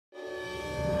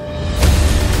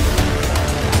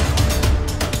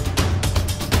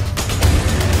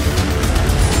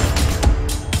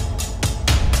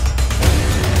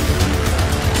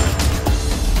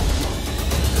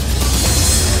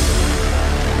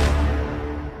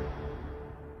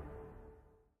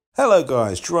Hello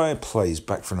guys, Dry Plays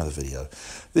back for another video.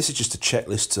 This is just a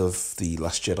checklist of the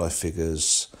Last Jedi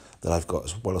figures that I've got,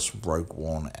 as well as some Rogue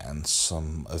One and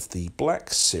some of the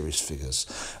Black Series figures.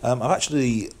 I've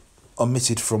actually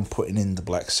omitted from putting in the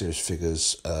Black Series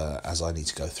figures as I need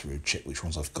to go through and check which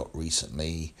ones I've got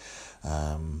recently.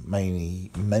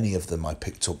 Many of them I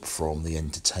picked up from The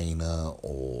Entertainer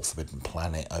or Forbidden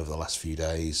Planet over the last few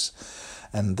days,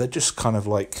 and they're just kind of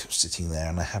like sitting there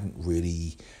and I haven't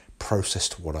really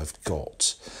processed what I've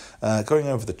got. Going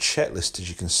over the checklist, as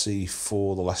you can see,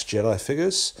 for the Last Jedi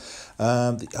figures,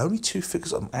 the only two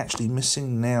figures I'm actually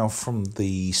missing now from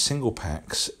the single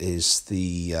packs is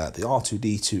the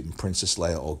R2-D2 and Princess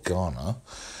Leia Organa.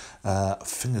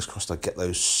 Fingers crossed I get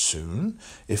those soon.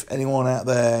 If anyone out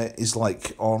there is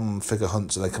like on figure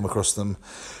hunts and they come across them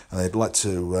and they'd like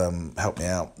to help me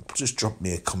out, just drop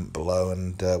me a comment below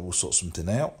and we'll sort something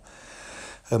out.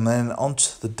 And then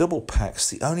onto the double packs.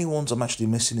 The only ones I'm actually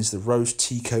missing is the Rose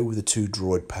Tico with the 2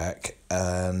 droid pack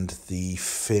and the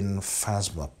Finn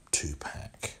Phasma 2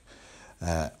 pack.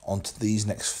 Onto these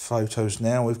next photos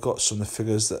now. We've got some of the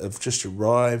figures that have just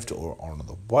arrived or are on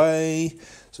the way,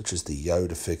 such as the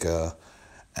Yoda figure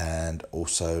and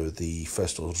also the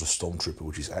First Order Stormtrooper,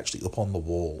 which is actually up on the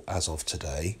wall as of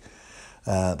today.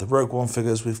 The Rogue One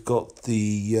figures, we've got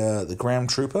the Ground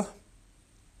Trooper,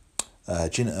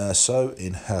 Jyn Erso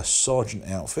in her Sergeant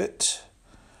outfit,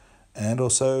 and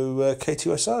also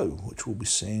K2SO, which we'll be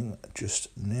seeing just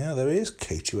now. There is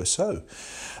K2SO.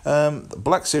 The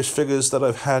Black Series figures that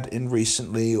I've had in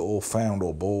recently or found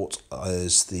or bought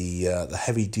is the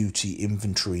Heavy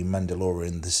Infantry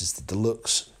Mandalorian. This is the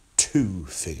Deluxe 2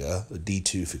 figure, the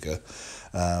D2 figure,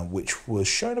 which was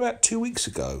shown about 2 weeks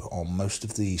ago on most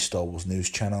of the Star Wars news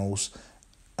channels.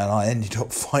 And I ended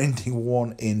up finding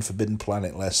one in Forbidden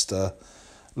Planet Leicester,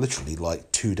 literally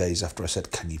like 2 days after I said,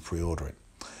 can you pre-order it?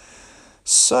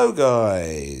 So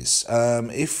guys,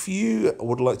 if you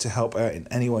would like to help out in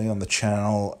any way on the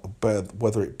channel,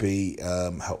 whether it be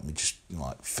help me just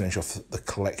like finish off the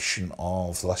collection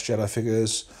of the Last Jedi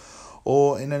figures,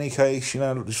 or in any case,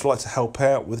 just like to help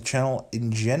out with the channel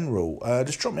in general,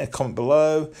 just drop me a comment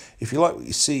below. If you like what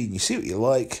you see and you see what you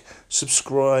like,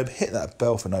 subscribe, hit that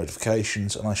bell for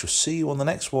notifications, and I shall see you on the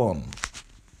next one.